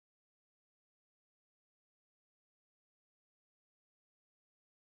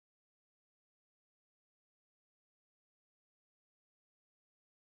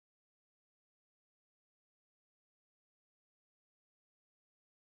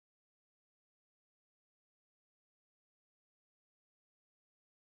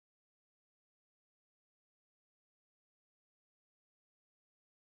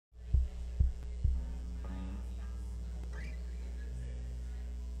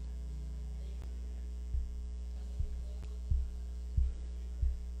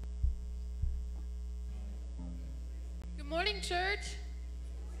morning, church.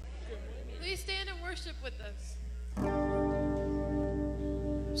 Please stand and worship with us.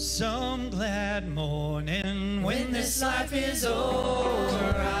 Some glad morning when this life is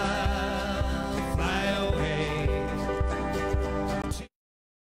over, I'll fly away.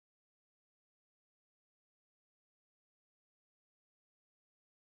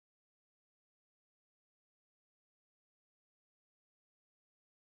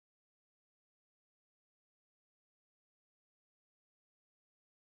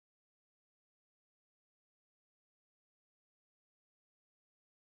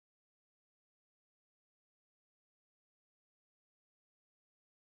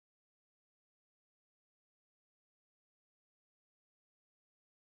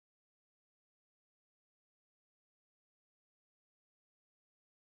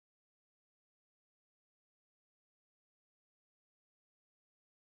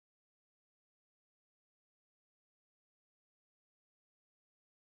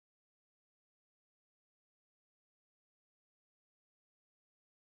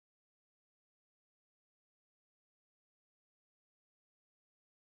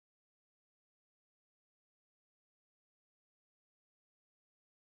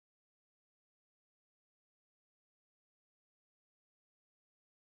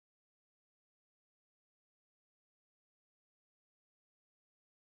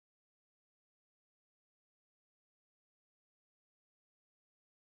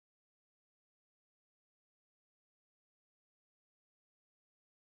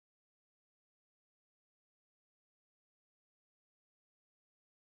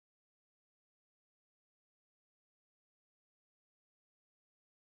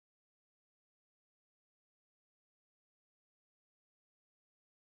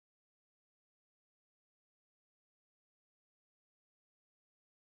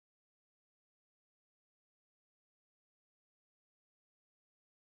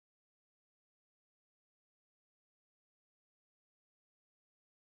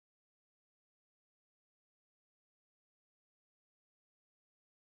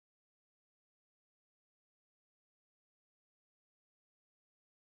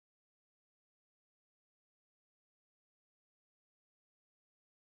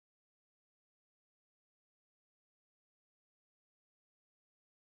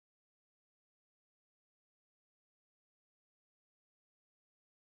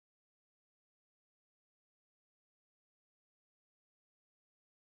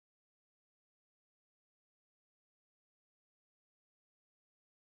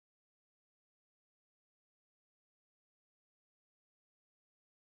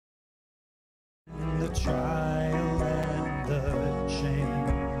 The trial and the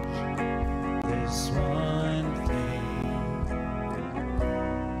change, this one thing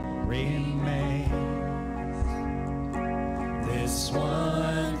remains. This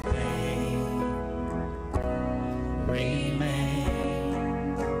one thing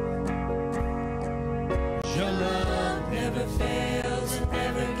remains. Your love never fails, it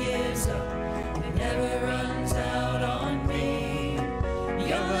never gives up, it never runs out on me.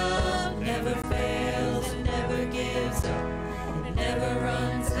 Your love never fails, it never gives up, it never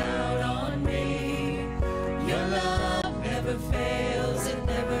runs out on me. Your love never fails, it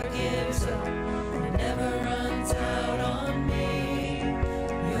never gives up, it never runs out on me.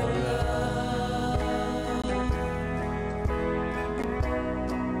 Your love.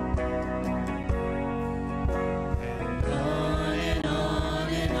 And on and on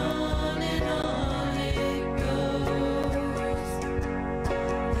and on and on it goes.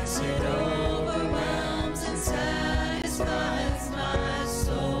 Yes, it overwhelms and satisfies my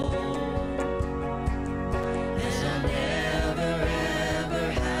soul. And I'll never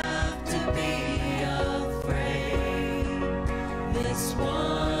ever have to be afraid. This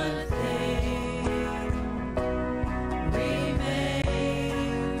one thing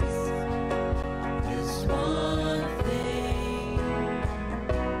remains. This one thing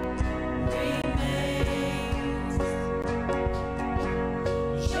remains.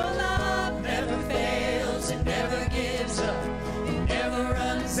 Your love never fails, it never gives up, it never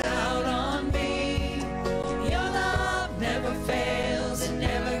runs out on me. Your love never fails, it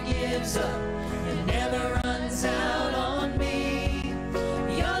never gives up, it never runs out on me.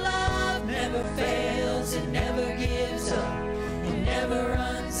 Your love never fails, it never gives up, it never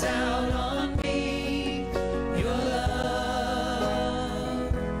runs out on me. Your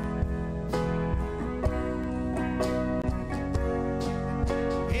love.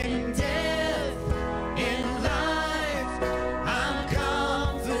 In death, in life, I'm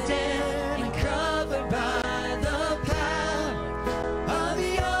confident and covered by the power of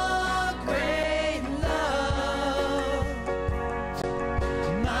your great love.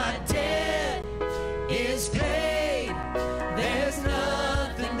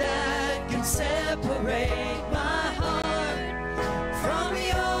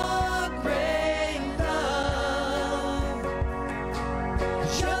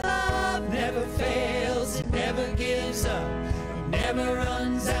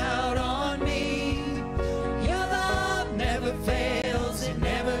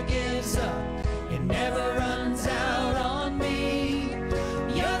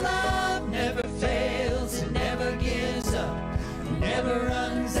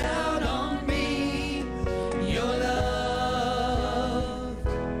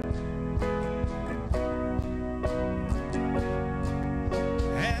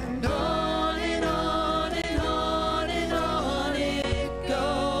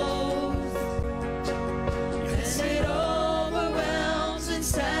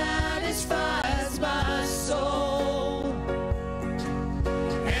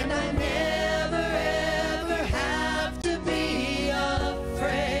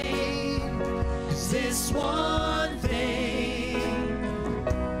 this one thing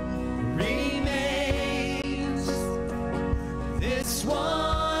remains. This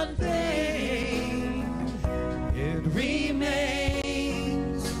one thing, it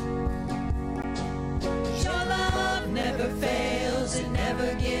remains. Your love never fails, it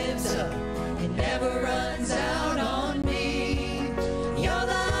never gives up, it never runs out on me. Your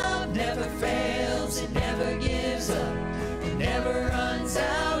love never fails, it never gives up, it never runs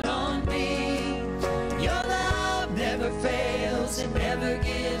out on me. Your love never fails, it never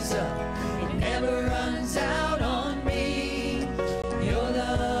gives up, it never runs out on me. Your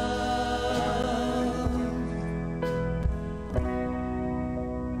love.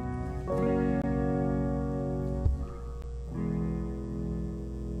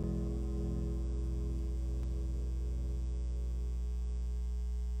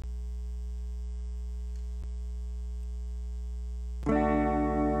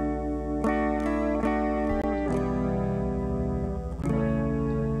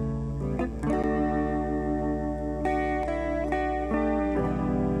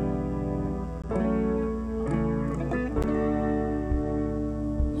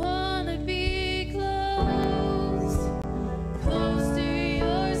 Wanna be close, close to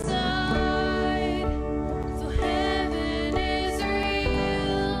your side. So heaven is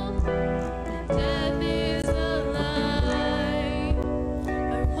real, and death is a lie.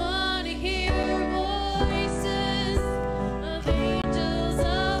 I wanna hear voices of angels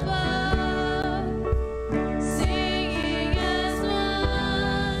above, singing as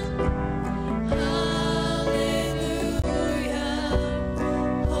one. Hallelujah.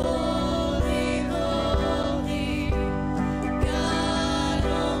 Holy, holy, God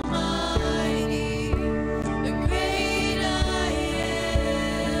Almighty, the great I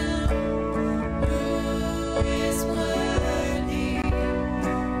am, who is worthy,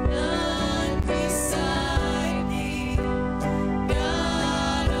 none beside thee.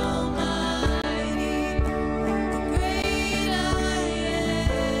 God Almighty, the great I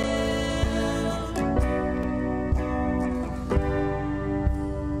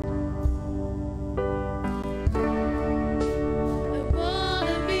I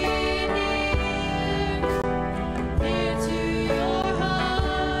wanna be near to your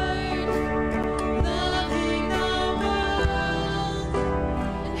heart, loving the world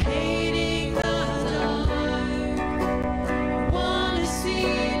and hating the dark. Wanna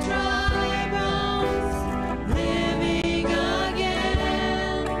see dry bones living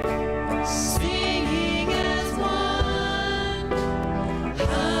again, singing as one.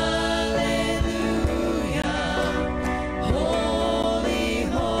 Hallelujah. Holy,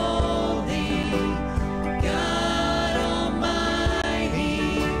 holy, God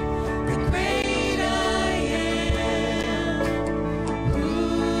Almighty, the great I am,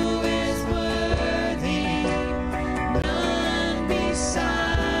 who is worthy, none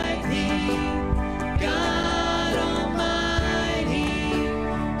beside thee. God Almighty,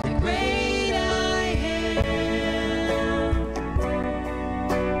 the great I am,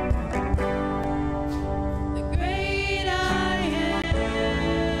 the great I am.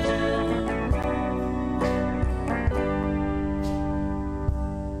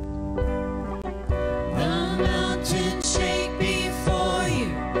 The mountains shake before you,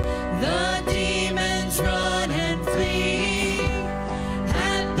 the demons run and flee.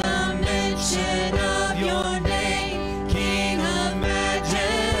 At the mention of your name, King of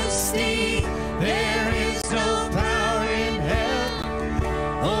majesty, there is no power in hell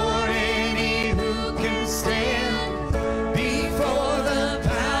or any who can stand before the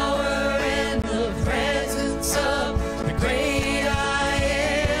power and the presence of the great I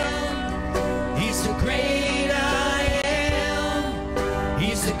am. He's the great I am.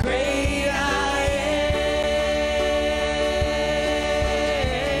 He's the great I am.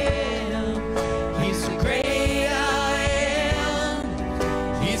 He's the great I am.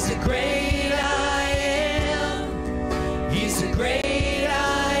 He's the great I am. He's the great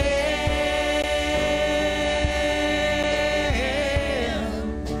I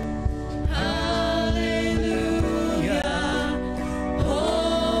am. Hallelujah.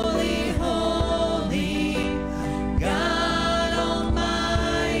 Holy, holy, God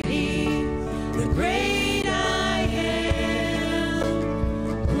Almighty,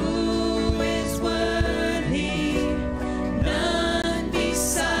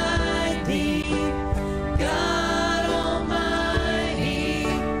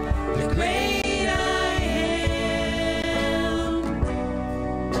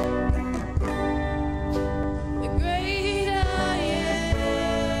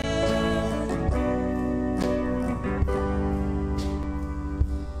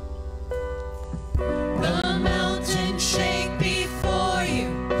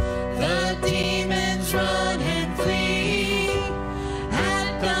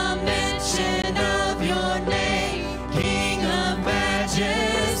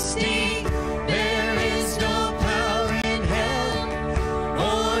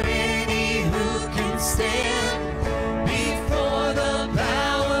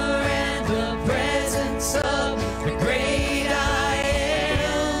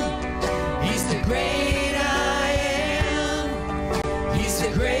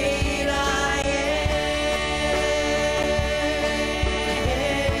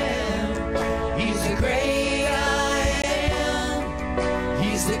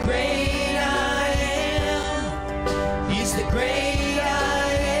 He's the great I am. He's the great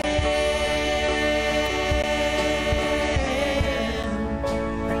I am.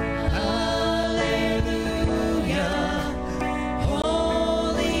 Hallelujah.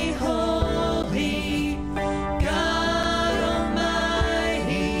 Holy, holy, God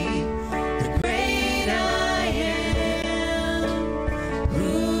Almighty, the great I am.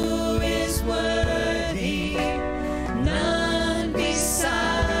 Who is worthy? None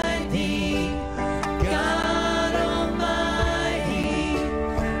beside thee. God Almighty,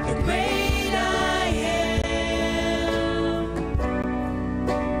 the great I am.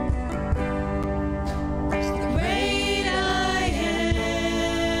 The great I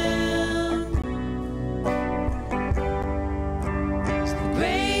am. The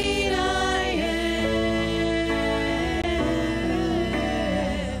great I am.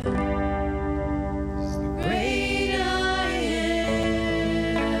 The great I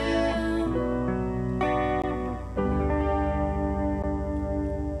am.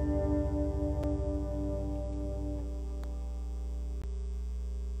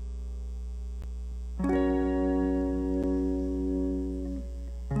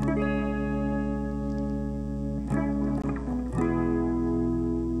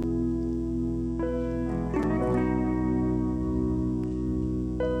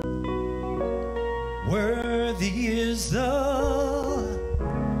 Worthy is the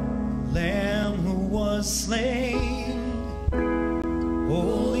Lamb who was slain.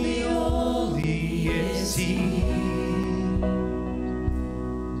 Holy, holy is He.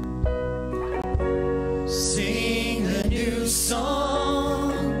 Sing a new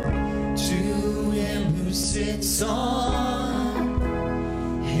song to Him who sits on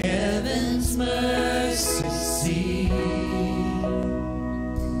heaven's mercy seat.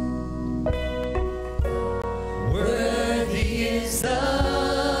 Worthy is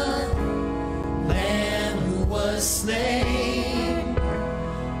the Lamb who was slain.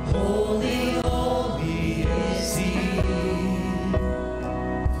 Holy, holy is He.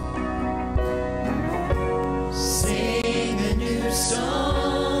 Sing a new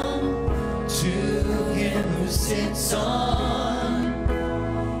song to Him who sits on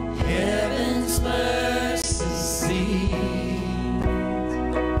heaven's mercy seat.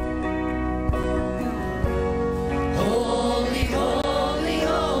 Holy, holy,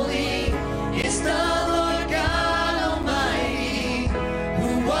 holy is the Lord God Almighty,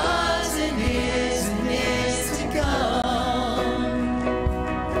 who was and is to come.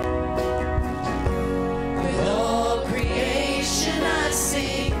 With all creation I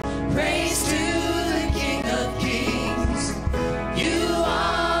sing praise to the King of Kings.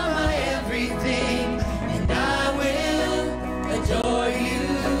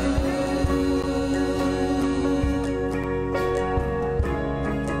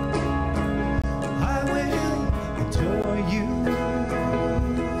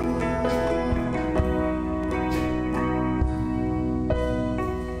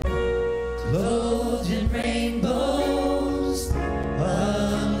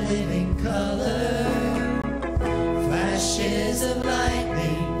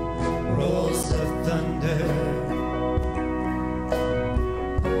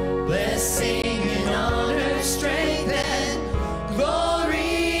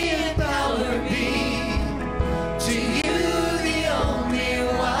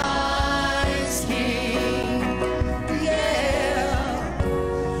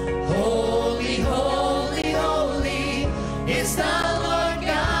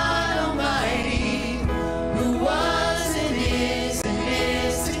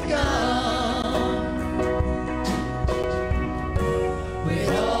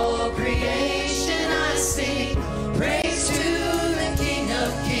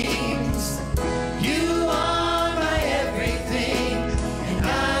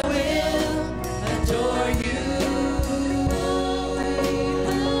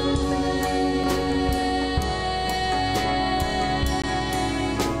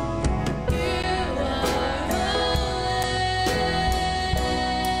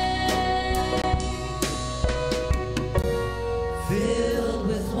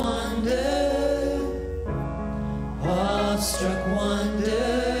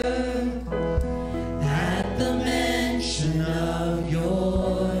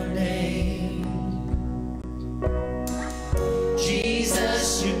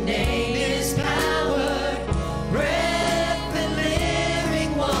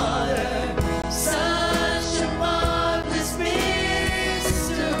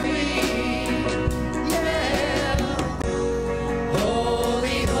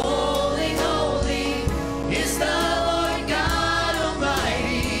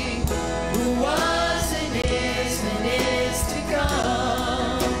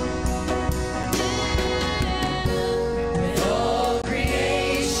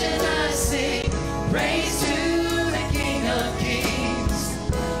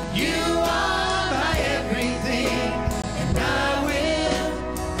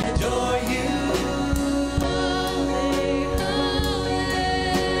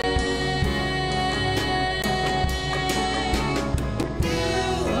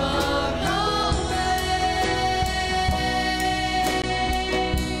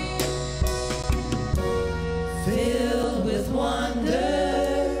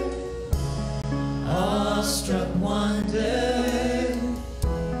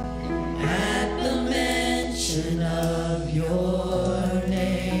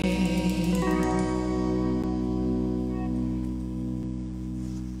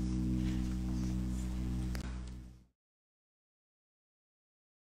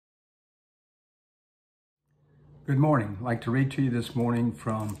 Good morning. I'd like to read to you this morning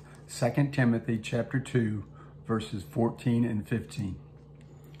from 2 Timothy chapter 2, verses 14 and 15.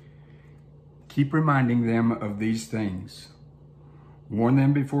 Keep reminding them of these things. Warn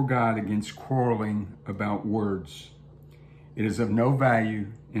them before God against quarreling about words. It is of no value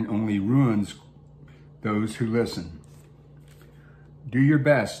and only ruins those who listen. Do your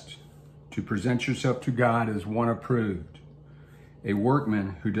best to present yourself to God as one approved, a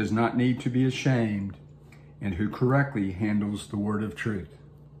workman who does not need to be ashamed and who correctly handles the word of truth.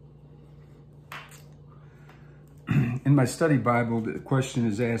 In my study Bible, the question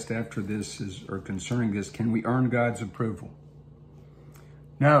is asked after this or concerning this, can we earn God's approval?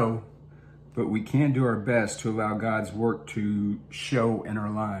 No, but we can do our best to allow God's work to show in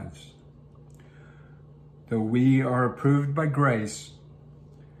our lives. Though we are approved by grace,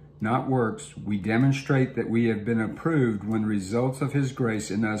 not works, we demonstrate that we have been approved when the results of His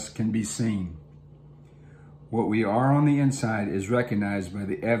grace in us can be seen. What we are on the inside is recognized by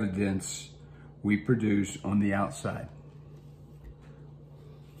the evidence we produce on the outside.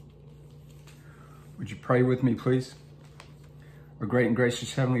 Would you pray with me, please? Our great and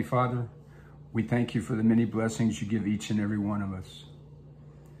gracious Heavenly Father, we thank you for the many blessings you give each and every one of us.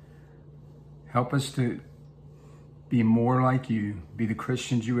 Help us to be more like you, be the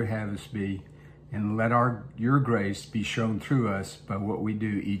Christians you would have us be, and let your grace be shown through us by what we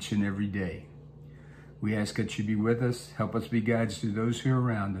do each and every day. We ask that you be with us, help us be guides to those who are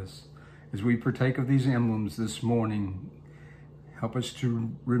around us. As we partake of these emblems this morning, help us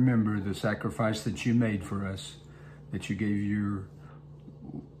to remember the sacrifice that you made for us, that you gave your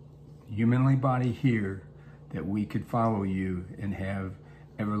humanly body here, that we could follow you and have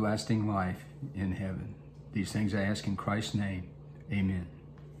everlasting life in heaven. These things I ask in Christ's name. Amen.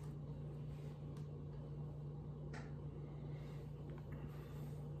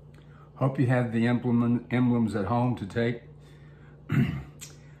 Hope you have the emblems at home to take.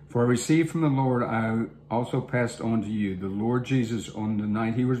 For I received from the Lord, I also passed on to you. The Lord Jesus, on the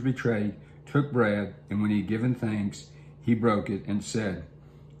night he was betrayed, took bread, and when he had given thanks, he broke it and said,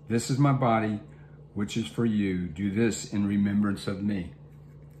 "This is my body, which is for you. Do this in remembrance of me."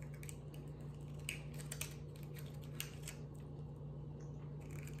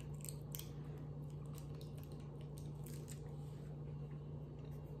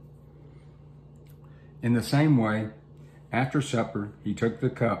 In the same way, after supper, he took the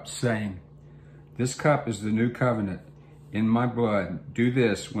cup, saying, "This cup is the new covenant in my blood. Do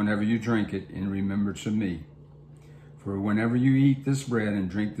this whenever you drink it in remembrance of me. For whenever you eat this bread and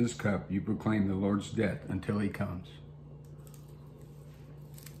drink this cup, you proclaim the Lord's death until he comes."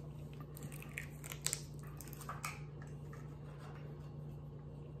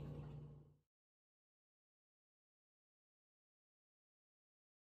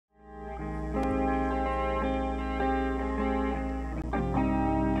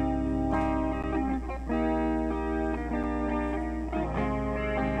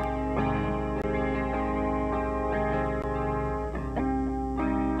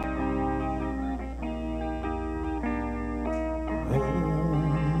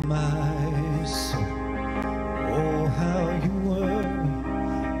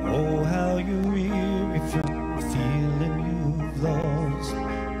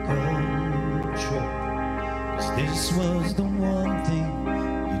 This was the one thing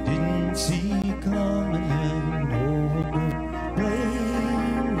you didn't see coming, and no one would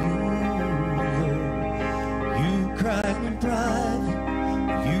blame you. You cried in private,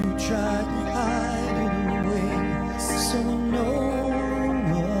 you tried to hide it away, so no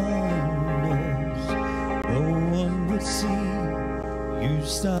one would see. You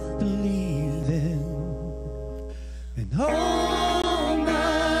stopped believing, and oh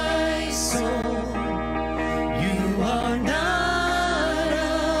my soul, are not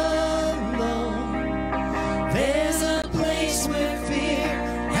alone. There's a place where fear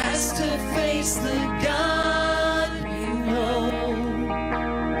has to face the God you know.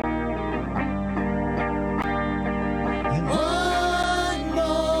 And one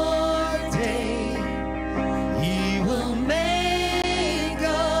more day, he will make a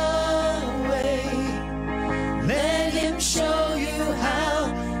way. Let him show you how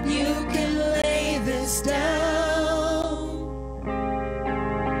you can lay this down.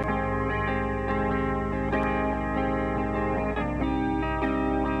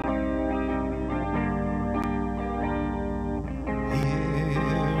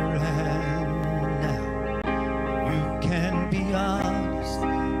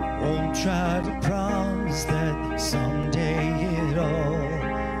 Try to promise that someday it all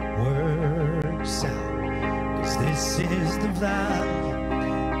works out, 'cause this is the valley,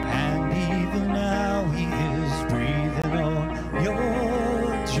 and even now he is breathing.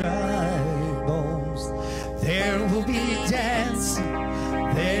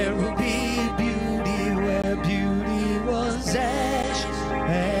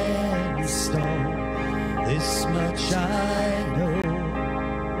 much I know.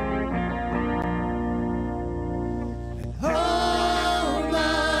 And oh,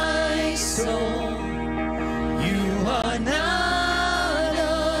 my soul, you are not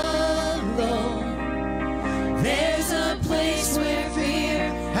alone. There's a place where fear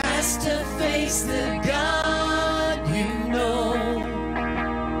has to face the God you know.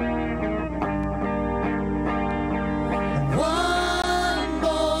 One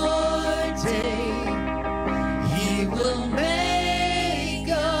more day, He will make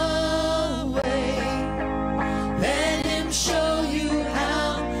a way. Let Him show you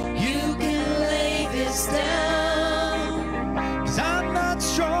how you can lay this down. 'Cause I'm not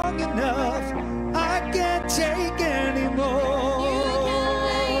strong enough, I can't take anymore.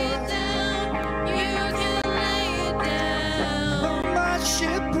 My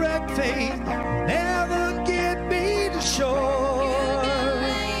shipwreck faith never get me to shore.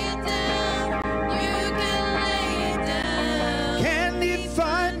 Can He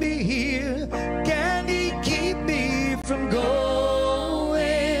find me here? Can He keep me from going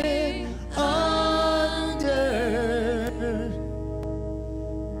under?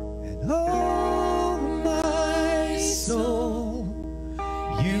 And oh, my soul,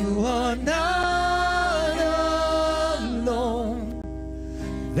 you are not alone.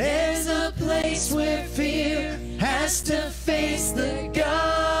 There's a place where fear has to face the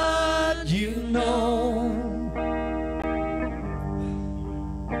God you know.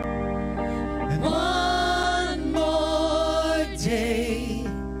 And one more day,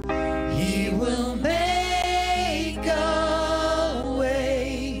 He will make a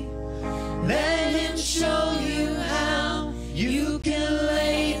way. Let Him show you how you can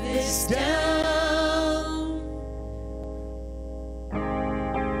lay this down.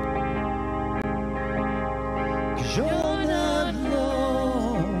 'Cause you're not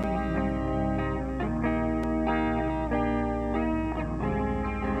alone.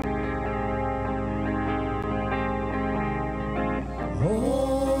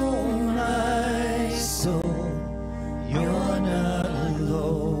 Oh, my soul, you're not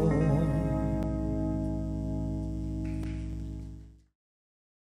alone.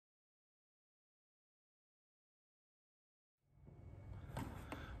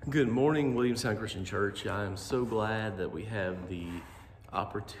 Good morning, Williamstown Christian Church. I am so glad that we have the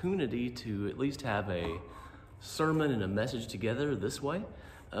opportunity to at least have a sermon and a message together this way.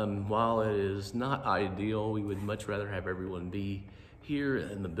 While it is not ideal, we would much rather have everyone be here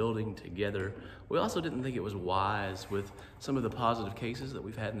in the building together. We also didn't think it was wise with some of the positive cases that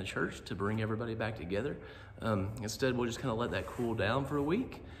we've had in the church to bring everybody back together. Instead, we'll just kind of let that cool down for a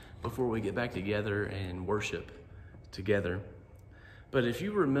week before we get back together and worship together. But if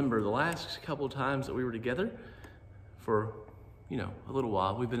you remember the last couple of times that we were together for, a little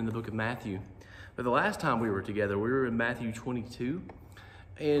while, we've been in the book of Matthew. But the last time we were together, we were in Matthew 22.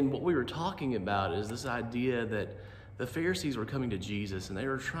 And what we were talking about is this idea that the Pharisees were coming to Jesus and they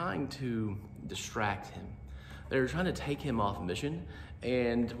were trying to distract him. They were trying to take him off mission.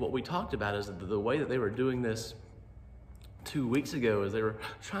 And what we talked about is that the way that they were doing this 2 weeks ago is they were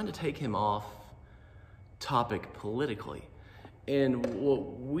trying to take him off topic politically. And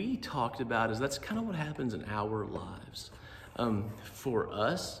what we talked about is that's kind of what happens in our lives. For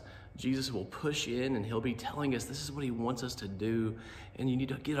us, Jesus will push in and he'll be telling us this is what he wants us to do. And you need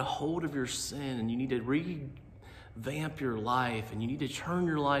to get a hold of your sin and you need to revamp your life and you need to turn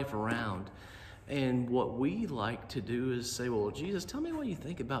your life around. And what we like to do is say, well, Jesus, tell me what you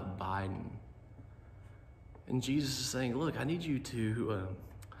think about Biden. And Jesus is saying, look, I need you to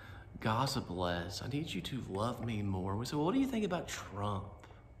gossip less. I need you to love me more. We say, well, what do you think about Trump?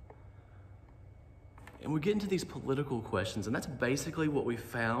 And we get into these political questions, and that's basically what we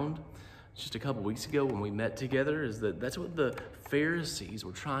found just a couple weeks ago when we met together, is that that's what the Pharisees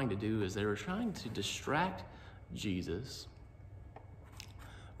were trying to do, is they were trying to distract Jesus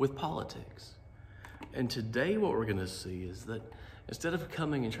with politics. And today what we're going to see is that instead of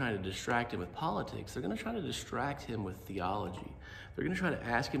coming and trying to distract him with politics, they're going to try to distract him with theology. They're going to try to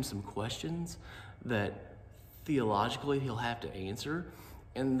ask him some questions that theologically he'll have to answer,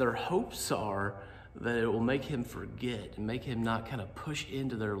 and their hopes are that it will make him forget and make him not kind of push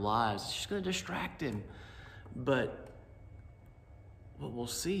into their lives. It's just going to distract him. But what we'll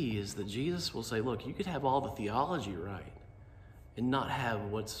see is that Jesus will say, look, you could have all the theology right and not have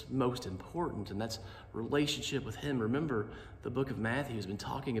what's most important, and that's relationship with him. Remember, the book of Matthew has been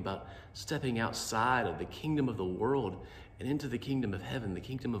talking about stepping outside of the kingdom of the world and into the kingdom of heaven, the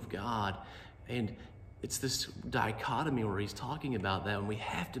kingdom of God. And it's this dichotomy where he's talking about that, and we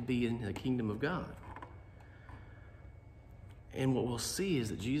have to be in the kingdom of God. And what we'll see is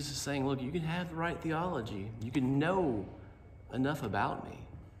that Jesus is saying, look, you can have the right theology. You can know enough about me,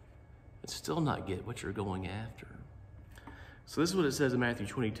 but still not get what you're going after. So this is what it says in Matthew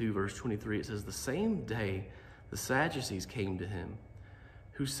 22, verse 23. It says, the same day the Sadducees came to him,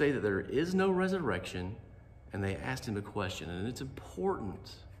 who say that there is no resurrection, and they asked him a question. And it's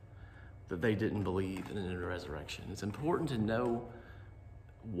important that they didn't believe in a resurrection. It's important to know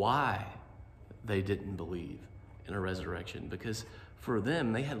why they didn't believe in a resurrection, because for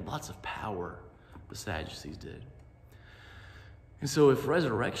them, they had lots of power, the Sadducees did. And so if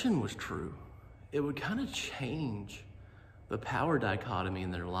resurrection was true, it would kind of change the power dichotomy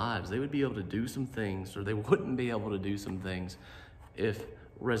in their lives. They would be able to do some things, or they wouldn't be able to do some things if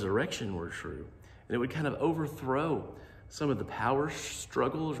resurrection were true. And it would kind of overthrow some of the power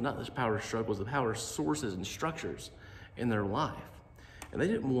struggles, not the power struggles, the power sources and structures in their life. And they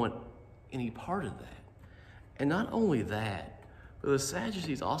didn't want any part of that. And not only that, but the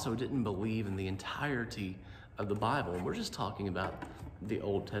Sadducees also didn't believe in the entirety of the Bible. And we're just talking about the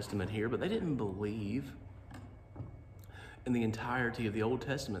Old Testament here, but they didn't believe in the entirety of the Old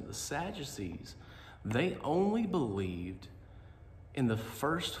Testament. The Sadducees, they only believed in the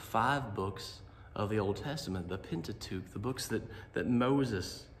first 5 books of the Old Testament, the Pentateuch, the books that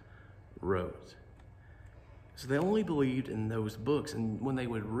Moses wrote. So they only believed in those books. And when they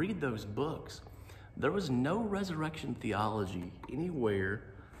would read those books, there was no resurrection theology anywhere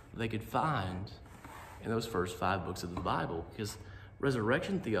they could find in those first 5 books of the Bible, because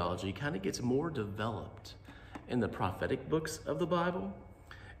resurrection theology kind of gets more developed in the prophetic books of the Bible.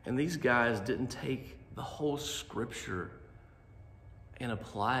 And these guys didn't take the whole scripture and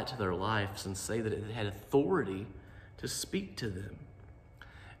apply it to their lives and say that it had authority to speak to them.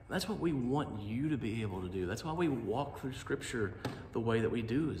 That's what we want you to be able to do. That's why we walk through scripture the way that we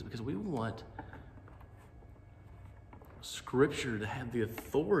do, is because we want scripture to have the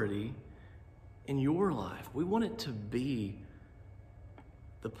authority in your life. We want it to be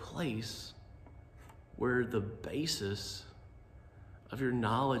the place where the basis of your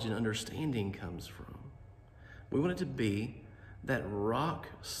knowledge and understanding comes from. We want it to be that rock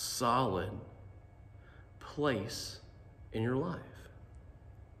solid place in your life.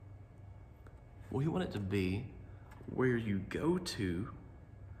 We want it to be where you go to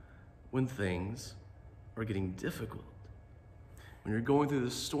when things are getting difficult. When you're going through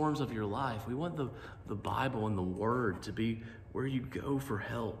the storms of your life, we want the Bible and the Word to be where you go for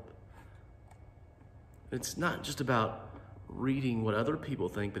help. It's not just about reading what other people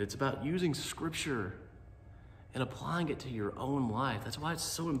think, but it's about using Scripture and applying it to your own life. That's why it's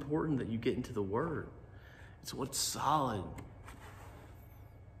so important that you get into the Word. It's what's solid.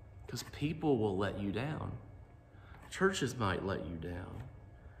 Because people will let you down. Churches might let you down.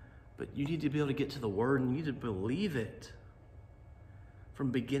 But you need to be able to get to the Word, and you need to believe it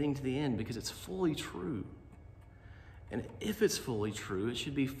from beginning to the end, because it's fully true. And if it's fully true, it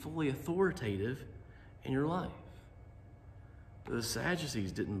should be fully authoritative in your life. But the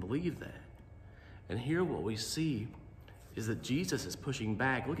Sadducees didn't believe that. And here what we see is that Jesus is pushing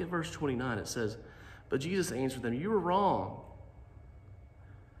back. Look at verse 29. It says, "But Jesus answered them, 'You are wrong,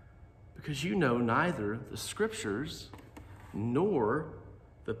 because you know neither the Scriptures nor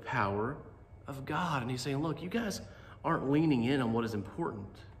the power of God.'" And he's saying, look, you guys aren't leaning in on what is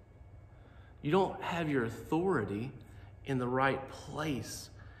important. You don't have your authority in the right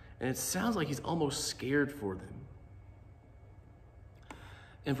place. And it sounds like he's almost scared for them.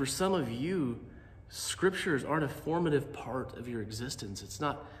 And for some of you, Scriptures aren't a formative part of your existence. It's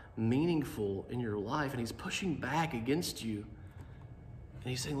not meaningful in your life. And he's pushing back against you. And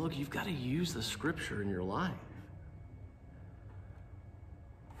he's saying, look, you've got to use the Scripture in your life.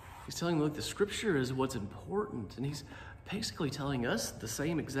 He's telling them, look, the Scripture is what's important. And he's basically telling us the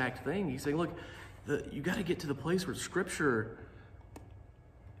same exact thing. He's saying, look, you got to get to the place where Scripture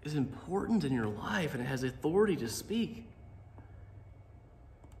is important in your life and it has authority to speak.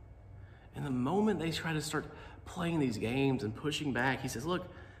 And the moment they try to start playing these games and pushing back, he says, look,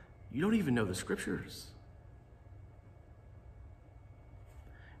 you don't even know the Scriptures.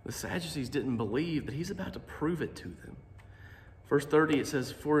 The Sadducees didn't believe, but he's about to prove it to them. Verse 30, it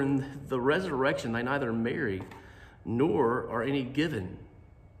says, "For in the resurrection they neither marry nor are any given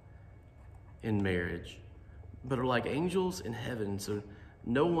in marriage, but are like angels in heaven." So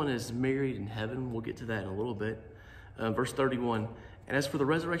no one is married in heaven. We'll get to that in a little bit. Verse 31, "And as for the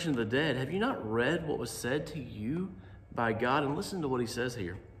resurrection of the dead, have you not read what was said to you by God?" And listen to what he says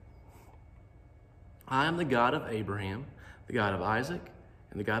here. "I am the God of Abraham, the God of Isaac,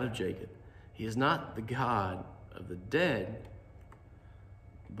 and the God of Jacob. He is not the God of the dead,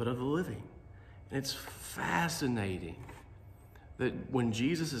 but of the living." And it's fascinating that when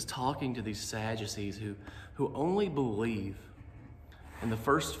Jesus is talking to these Sadducees who only believe in the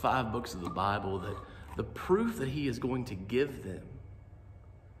first 5 books of the Bible, that the proof that he is going to give them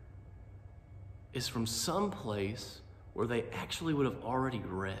is from some place where they actually would have already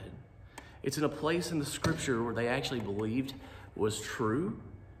read. It's in a place in the scripture where they actually believed was true.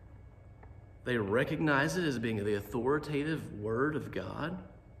 They recognize it as being the authoritative word of God.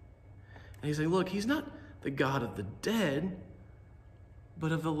 And he's saying, look, he's not the God of the dead,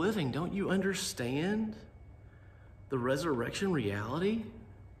 but of the living. Don't you understand the resurrection reality?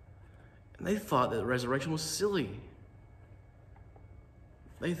 And they thought that the resurrection was silly.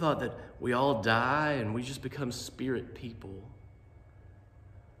 They thought that we all die and we just become spirit people.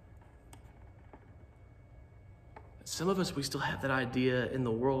 Some of us, we still have that idea in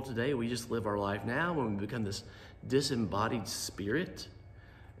the world today. We just live our life now when we become this disembodied spirit.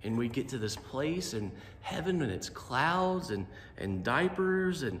 And we get to this place in heaven and it's clouds and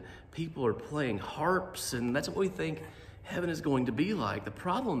diapers and people are playing harps. And that's what we think heaven is going to be like. The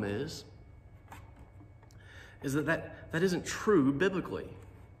problem is that isn't true biblically.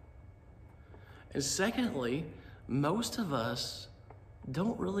 And secondly, most of us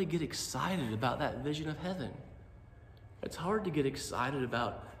don't really get excited about that vision of heaven. It's hard to get excited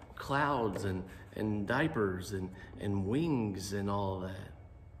about clouds and diapers and wings and all of that.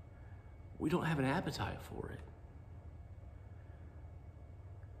 We don't have an appetite for it.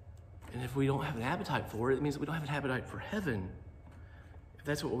 And if we don't have an appetite for it, it means that we don't have an appetite for heaven. If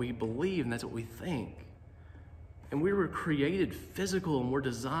that's what we believe and that's what we think. And we were created physical and we're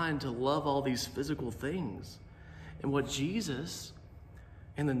designed to love all these physical things. And what Jesus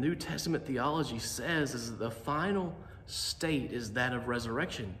and the New Testament theology says is that the final state is that of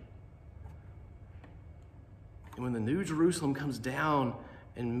resurrection. And when the New Jerusalem comes down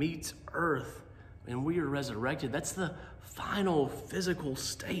and meets earth and we are resurrected, that's the final physical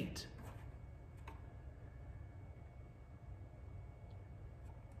state.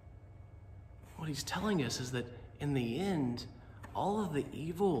 What he's telling us is that in the end, all of the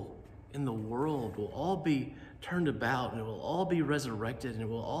evil in the world will all be turned about and it will all be resurrected and it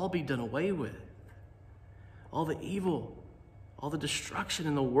will all be done away with. All the evil, all the destruction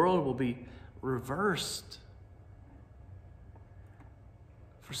in the world will be reversed.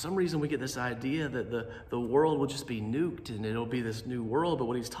 For some reason, we get this idea that the world will just be nuked and it'll be this new world. But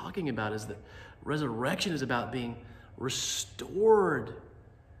what he's talking about is that resurrection is about being restored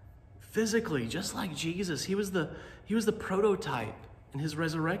physically, just like Jesus. He was the prototype in his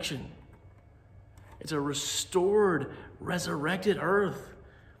resurrection. It's a restored, resurrected earth.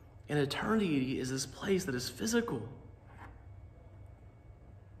 And eternity is this place that is physical.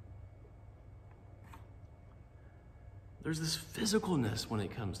 There's this physicalness when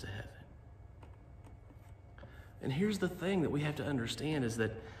it comes to heaven. And here's the thing that we have to understand is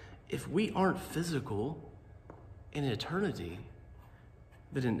that if we aren't physical in eternity,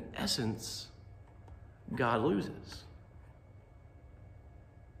 then in essence, God loses.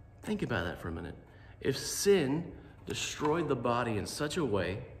 Think about that for a minute. If sin destroyed the body in such a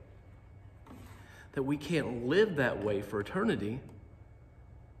way that we can't live that way for eternity,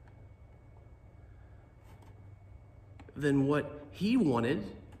 then what he wanted,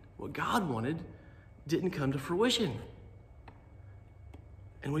 what God wanted, didn't come to fruition.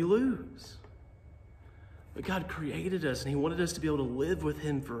 And we lose. But God created us and he wanted us to be able to live with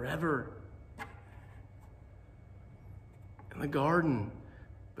him forever. In the garden,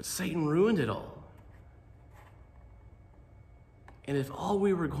 but Satan ruined it all. And if all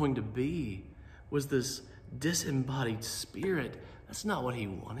we were going to be was this disembodied spirit, that's not what he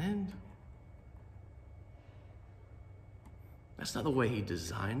wanted. That's not the way he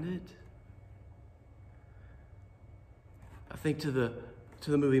designed it. I think to the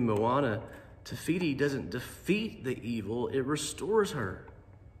movie Moana, Te Fiti doesn't defeat the evil, it restores her.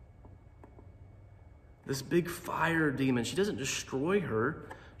 This big fire demon, she doesn't destroy her,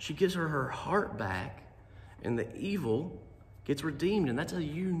 she gives her her heart back, and the evil gets redeemed. And that's a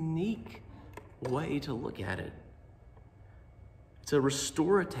unique way to look at it. It's a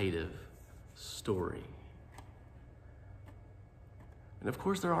restorative story. And of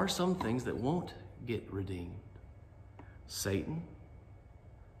course, there are some things that won't get redeemed. Satan,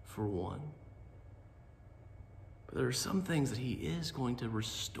 for one. But there are some things that he is going to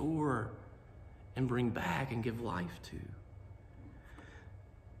restore and bring back and give life to.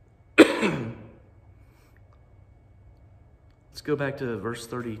 Let's go back to verse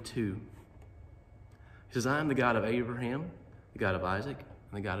 32. He says, I am the God of Abraham, the God of Isaac,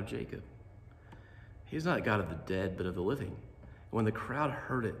 and the God of Jacob. He's not God of the dead, but of the living. And when the crowd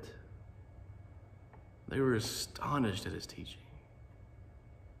heard it, they were astonished at his teaching.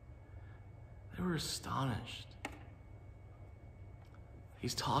 They were astonished.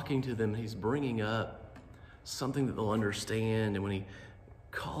 He's talking to them. He's bringing up something that they'll understand. And when he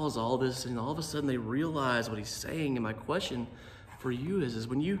calls all this, and all of a sudden they realize what he's saying. And my question for you is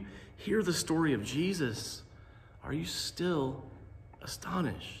when you hear the story of Jesus, are you still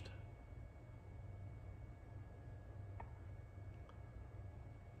astonished?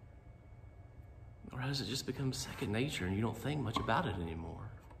 Or has it just become second nature and you don't think much about it anymore?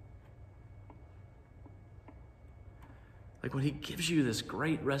 Like when he gives you this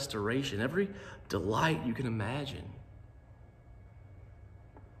great restoration, every delight you can imagine,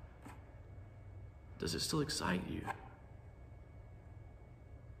 does it still excite you?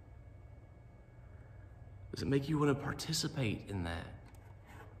 Does it make you want to participate in that?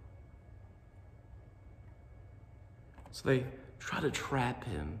 So they try to trap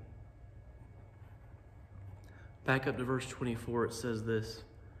him. Back up to verse 24, it says this,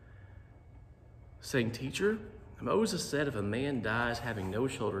 saying, "Teacher, Moses said if a man dies having no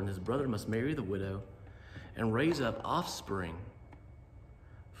children, his brother must marry the widow and raise up offspring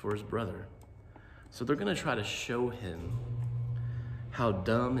for his brother." So they're going to try to show him how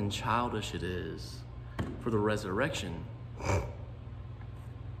dumb and childish it is for the resurrection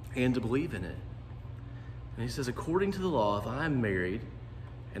and to believe in it. And he says, according to the law, if I am married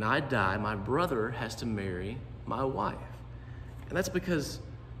and I die, my brother has to marry my wife. And that's because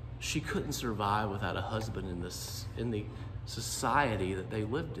she couldn't survive without a husband in the society that they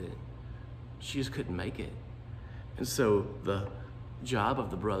lived in. She just couldn't make it. And so the job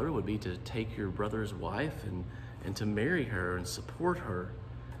of the brother would be to take your brother's wife and to marry her and support her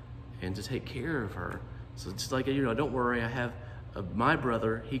and to take care of her. So it's like, don't worry, I have my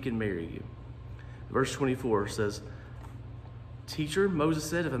brother, he can marry you. Verse 24 says, "Teacher, Moses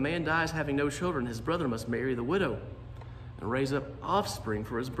said, if a man dies having no children, his brother must marry the widow and raise up offspring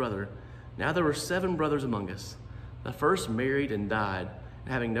for his brother. Now there were 7 brothers among us. The first married and died,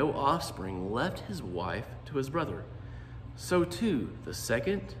 and having no offspring, left his wife to his brother. So too, the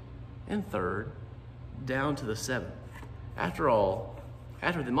second and third, down to the 7th. After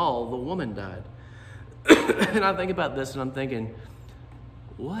them all, the woman died." And I think about this and I'm thinking,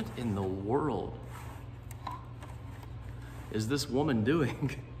 what in the world is this woman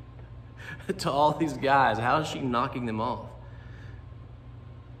doing to all these guys? How is she knocking them off?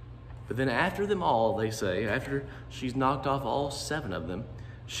 But then after them all, they say, after she's knocked off all 7 of them,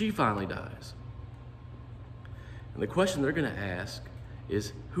 she finally dies. And the question they're going to ask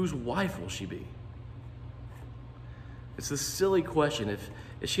is, whose wife will she be? It's this silly question. If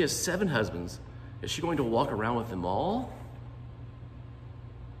she has 7 husbands, is she going to walk around with them all?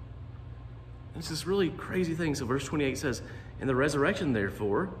 It's this really crazy thing. So verse 28 says, "In the resurrection,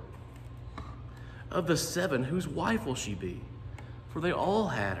 therefore, of the 7, whose wife will she be? For they all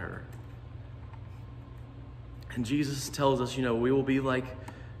had her." And Jesus tells us, we will be like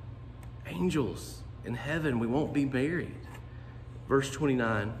angels in heaven. We won't be married. Verse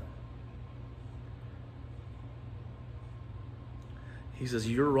 29. He says,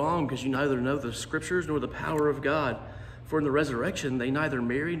 "You're wrong because you neither know the scriptures nor the power of God. For in the resurrection, they neither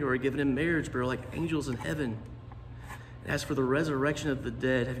marry nor are given in marriage, but are like angels in heaven. And as for the resurrection of the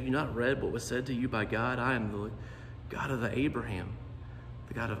dead, have you not read what was said to you by God? I am the God of Abraham,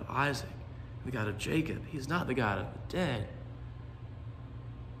 the God of Isaac, the God of Jacob. He is not the God of the dead,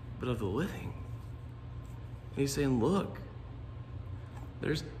 but of the living." And he's saying, look,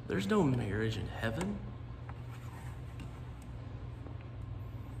 there's no marriage in heaven.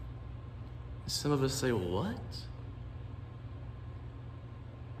 Some of us say, what?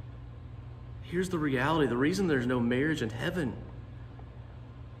 Here's the reality. The reason there's no marriage in heaven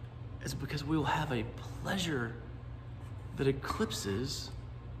is because we will have a pleasure that eclipses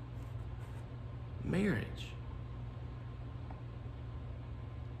marriage.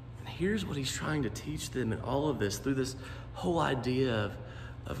 And here's what he's trying to teach them in all of this, through this whole idea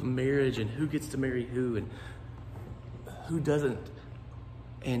of marriage and who gets to marry who and who doesn't,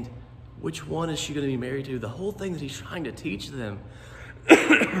 and which one is she going to be married to. The whole thing that he's trying to teach them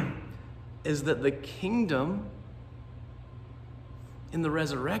is that the kingdom in the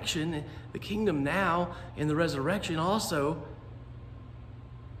resurrection, the kingdom now in the resurrection also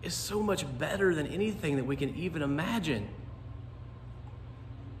is so much better than anything that we can even imagine.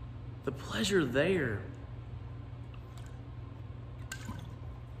 The pleasure there,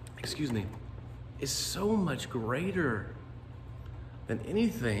 is so much greater than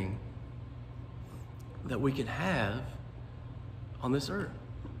anything that we can have on this earth.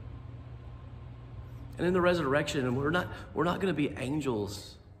 And in the resurrection, we're not going to be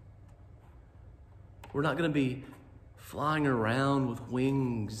angels. We're not going to be flying around with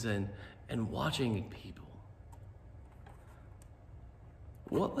wings and and watching people,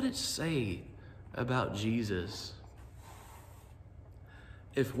 what would it say about Jesus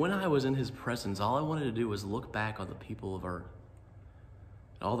if when I was in his presence, all I wanted to do was look back on the people of earth,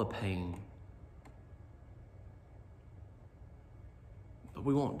 all the pain? But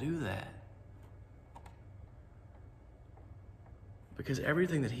we won't do that, because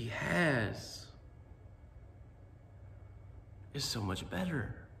everything that he has is so much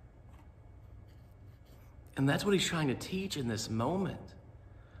better. And that's what he's trying to teach in this moment.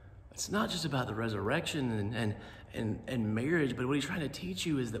 It's not just about the resurrection and marriage, but what he's trying to teach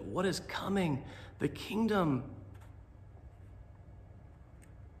you is that what is coming, the kingdom,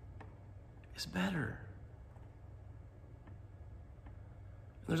 is better.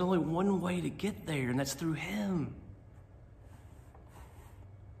 And there's only one way to get there, and that's through him.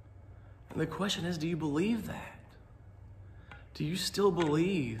 And the question is, do you believe that? Do you still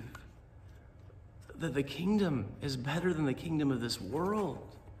believe that the kingdom is better than the kingdom of this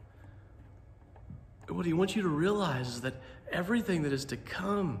world? What he wants you to realize is that everything that is to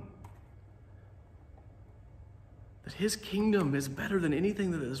come, that his kingdom is better than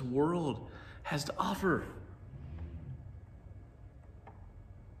anything that this world has to offer.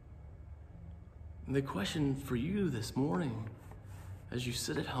 And the question for you this morning, as you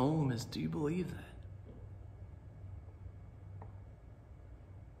sit at home, is, do you believe that?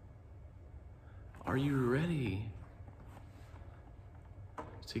 Are you ready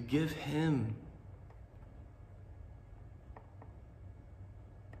to give him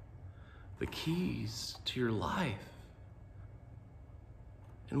the keys to your life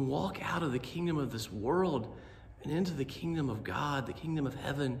and walk out of the kingdom of this world and into the kingdom of God, the kingdom of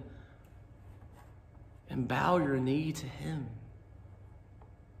heaven, and bow your knee to him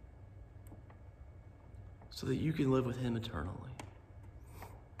so that you can live with him eternally?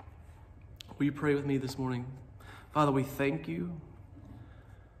 Will you pray with me this morning? Father, we thank you.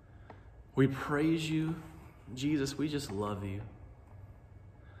 We praise you. Jesus, we just love you.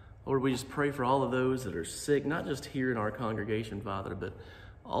 Lord, we just pray for all of those that are sick, not just here in our congregation, Father, but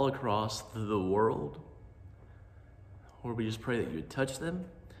all across the world. Lord, we just pray that you would touch them.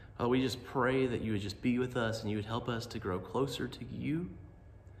 Father, we just pray that you would just be with us and you would help us to grow closer to you.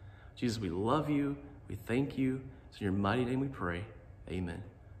 Jesus, we love you. We thank you. It's in your mighty name we pray. Amen.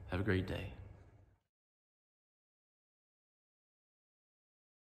 Have a great day.